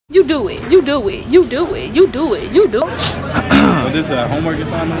You do it. You do it. You do it. You do it. You do it. What is that? Homework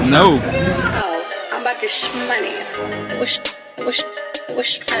assignment? No. Oh, I'm about to money. I'm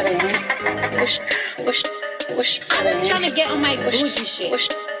trying to get on my bougie shit.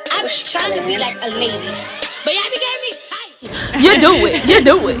 I'm trying to be like a lady. But y'all be getting me tight. You do it. You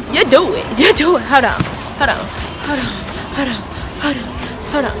do it. You do it. You do it. Hold on. Hold on. Hold on. Hold on. Hold on.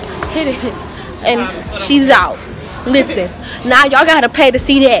 Hold on. Hit it. And she's out. Listen, now y'all gotta pay to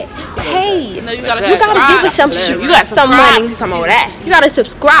see that. Hey, no, you gotta give it some money. Some of that. You gotta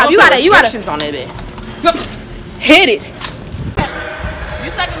subscribe. You gotta on it. Hit it. You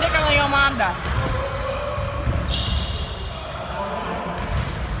sucking dick and let your mom die.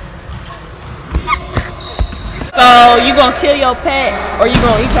 So you gonna kill your pet or you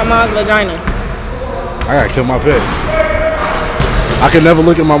gonna eat your mom's vagina? I gotta kill my pet. I can never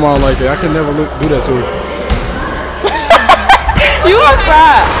look at my mom like that. I can never do that to her. You are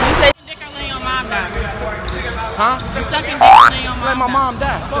fried. You say dick and let your mom die. Huh? You sucking dick and let your mom Let my mom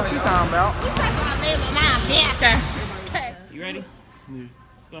die. Fuck you talking about? You talking about let my mom die. Okay. You ready? Yeah. You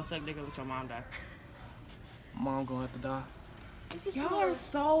gonna suck dick and let your mom die. Mom gonna have to die. Y'all are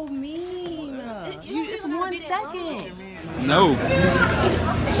so mean. It's 1 second. No.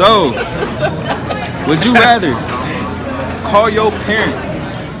 So, would you rather call your parent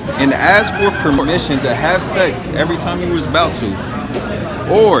and ask for permission to have sex every time you was about to,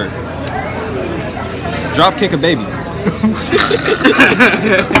 or drop kick a baby?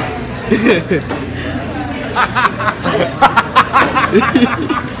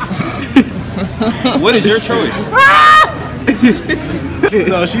 What is your choice?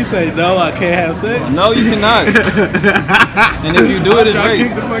 So she say no, I can't have sex. No, you cannot. And if you do it, it's I rape.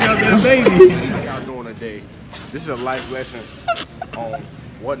 kick the fuck out that baby. Y'all doing today? This is a life lesson on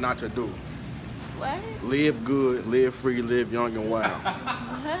what not to do. What? Live good, live free, live young and wild.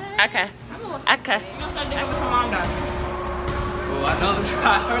 Okay. You gonna suck dick and let your mom die? Oh, I know this.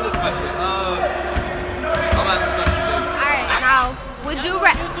 I heard this question. I'm about to suck some dick. Alright, now, would you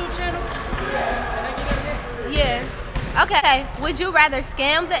rather... YouTube channel? Yeah. Okay. Would you rather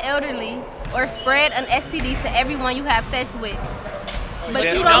scam the elderly or spread an STD to everyone you have sex with? But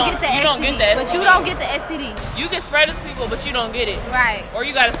you don't get the STD. But you don't get the STD. You can spread it to people, but you don't get it. Right. Or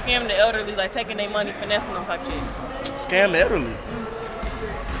you gotta scam the elderly, like taking their money, finessing them type shit. Scam the elderly.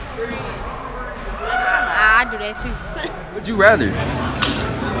 I do that too. Would you rather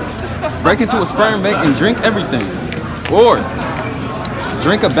break into a sperm bank and drink everything, or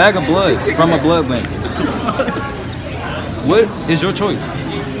drink a bag of blood from a blood bank? What is your choice?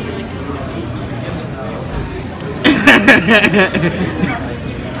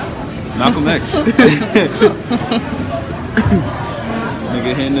 Malcolm X.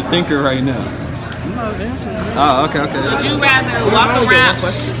 Nigga hitting the thinker right now. Oh, okay. Would you rather walk around?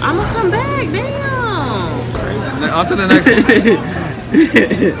 I'm gonna come back, damn. On to the next one.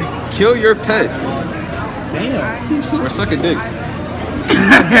 Kill your pet. Damn. Or suck a dick.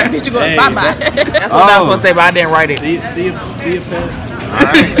 Bitch, you going bye-bye. That's what I was supposed to say, but I didn't write it. See a pet.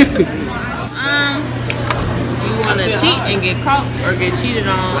 Alright. You want to cheat and get caught or get cheated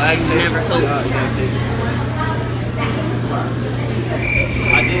on and you never told? I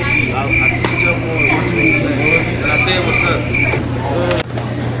did see you. I see you jump on and I said, what's up?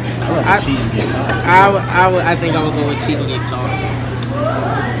 I think I would go with cheat and get caught.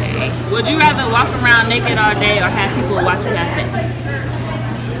 Would you rather walk around naked all day or have people watch you have sex?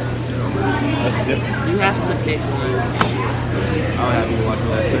 That's different. You have to pick one. I'll have you watch me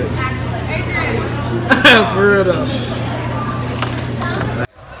have sex. For real though. You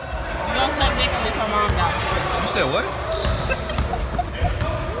gonna suck dick and let your mom die? You said what?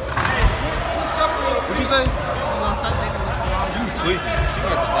 What you say? You gonna suck dick and let your mom die? You tweaking. She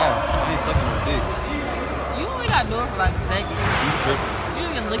got to die. She ain't sucking no dick. You only gotta do it for like a second. You tripping. You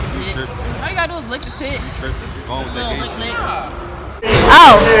don't even lick the tit. All you gotta do is lick the tit. You tripping. Go on with that gay shit.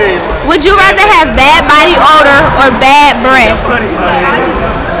 Oh, would you rather have bad body odor or bad breath? Trying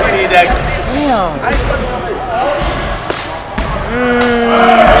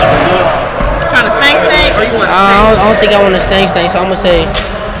to stank or you want to I don't think I want to stank, so I'm gonna say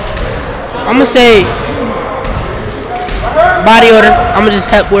body odor. I'm gonna just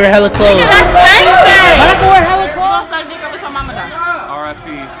wear hella clothes. That's stank. But I can wear hella clothes. You gonna suck dick up with your mama die?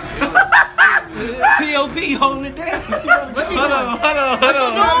 R.I.P. P.O.P. holding it down. What you Hold doing? on. What you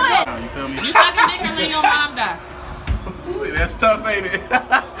doing? You feel me? You sucking dick and let your mom die? That's tough, ain't it?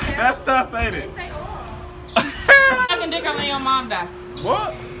 That's tough, ain't it? Sucking dick and let your mom die?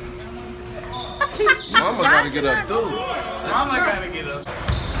 What? Mama gotta get up too. Mama gotta get up.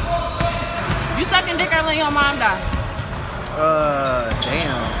 You sucking dick or let your mom die?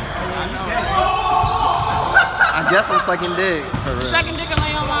 Damn. I guess I'm sucking dick. For real. Sucking dick and lay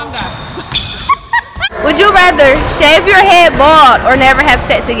your mom down. Would you rather shave your head bald or never have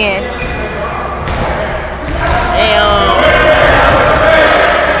sex again?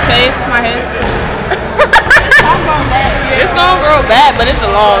 Shave my head. It's gonna grow back, but it's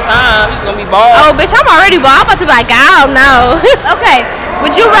a long time. It's gonna be bald. Oh, bitch, I'm already bald. I'm about to be like, I don't know. Okay,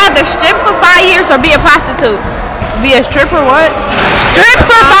 would you rather strip for 5 years or be a prostitute? Be a stripper, what? Strip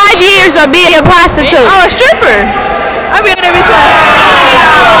for 5 years or be a prostitute? Oh, a stripper. I be in every time.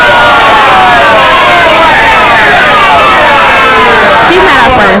 She's not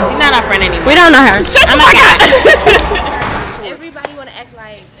our friend. She's not our friend anymore. We don't know her. Oh my God. Everybody want to act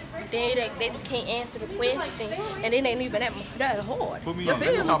like they just can't answer the question, and then they ain't even that hard. Put me on.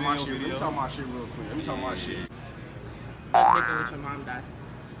 Let me talk my shit. Let me talk my shit real quick. Let me talk my shit. Suck dick with your mom died.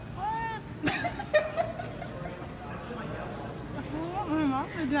 My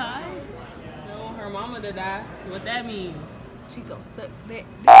mama died. No, her mama to die. What that mean? She gonna suck that.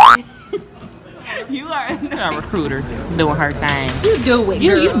 You are a recruiter doing her thing. You do it,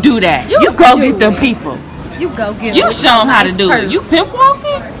 girl. You do that. You go get them people. You go get You show them how to do it. You pimp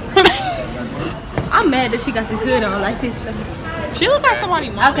walking? I'm mad that she got this hood on like this. She look like somebody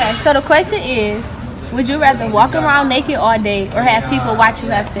mom. Okay, so the question is, would you rather walk around naked all day or have people watch you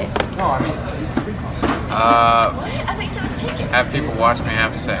have sex? Have people watch me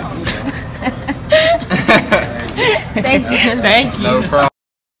have sex. Thank you. Thank you. No problem.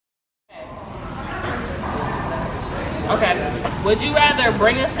 Okay. Would you rather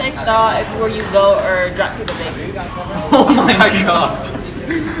bring a sex doll everywhere you go or drop kick a baby? Oh my gosh.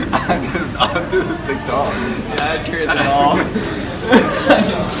 I'll do the sick doll. Yeah, I'd carry the doll.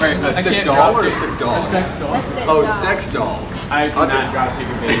 Wait, a sick doll or a sick doll? A sex doll. Oh, sex doll. I cannot drop kick a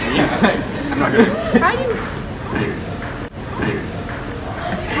baby. I'm not gonna. How you?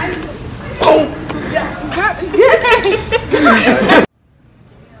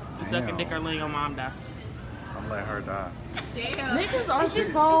 You suck a dick or let your mom die? I'm letting her die. Damn. Niggas are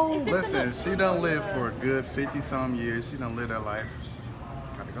so... Listen, she done live for a good 50-some years. She done lived that life.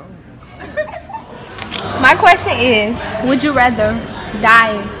 Gotta go. My question is, would you rather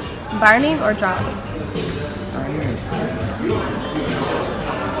die burning or drowning?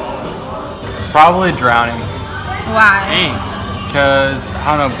 Probably drowning. Why? Dang. Because,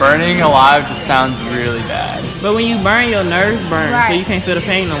 I don't know, burning alive just sounds really bad. But when you burn, your nerves burn, Right. so you can't feel the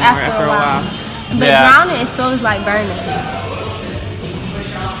pain no more After after a a while. while. But Yeah. drowning, it feels like burning.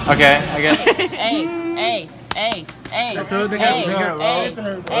 Okay, I guess. Hey. What's good,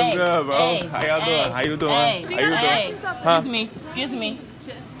 bro? How y'all doing? How you doing? Excuse me.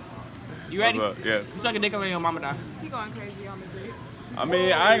 You ready? What's up? Yeah. You suck a dick or let your mama die? You going crazy on the dick. I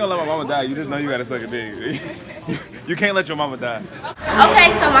mean, I ain't gonna let my mama die. You just know you gotta suck a dick. You can't let your mama die.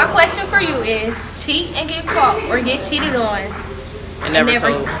 Okay, so my question for you is, cheat and get caught or get cheated on And never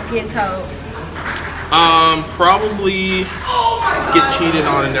told. get told? Probably get cheated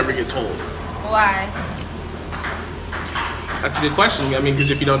on and never get told. Why? That's a good question. I mean, because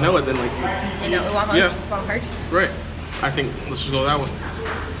if you don't know it, then like, You know, it won't hurt, Yeah. won't hurt you. right. I think let's just go that way.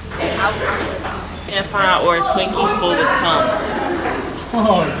 Tampon or a Twinkie full of cum?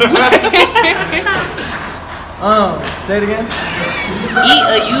 Say it again? Eat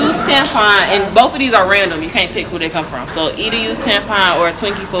a used tampon, and both of these are random. You can't pick who they come from. So eat a used tampon or a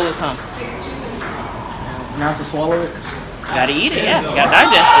Twinkie full of cum. You have to swallow it? You gotta eat it, yeah. You gotta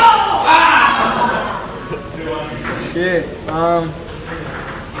digest it. Shit. Come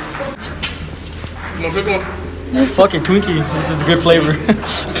on, pick one. Fuck it, Twinkie. This is a good flavor.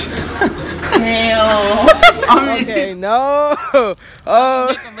 Damn. Okay, no. Dick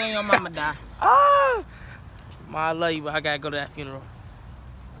and let your mama die. Ma, I love you, but I gotta go to that funeral.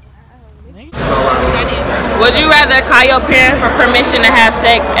 Would you rather call your parent for permission to have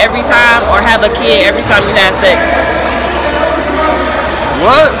sex every time or have a kid every time you have sex?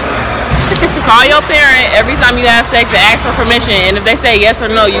 What? Call your parent every time you have sex and ask for permission, and if they say yes or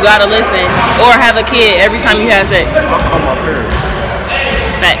no, you gotta listen. Or have a kid every time you have sex. I'll call my parents.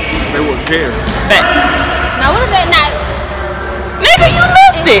 Facts. They wouldn't care. Facts. Now what if that not? Nigga, you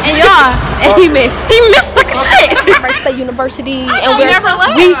missed it. And y'all, and he missed. He missed the shit. Wright State University, I and know, never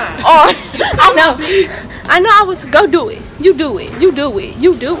left. we are. I know. I was go do it. You do it. You do it.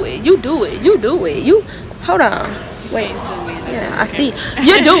 You do it. You do it. You do it. You hold on. Wait. Yeah, I see.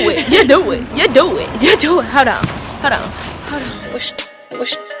 You do it. You do it. You do it. You do it. Hold on. Hold on. Hold on.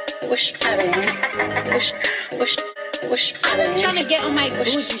 I'm trying to get on my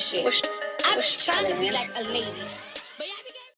bougie shit. I'm trying to be like a lady.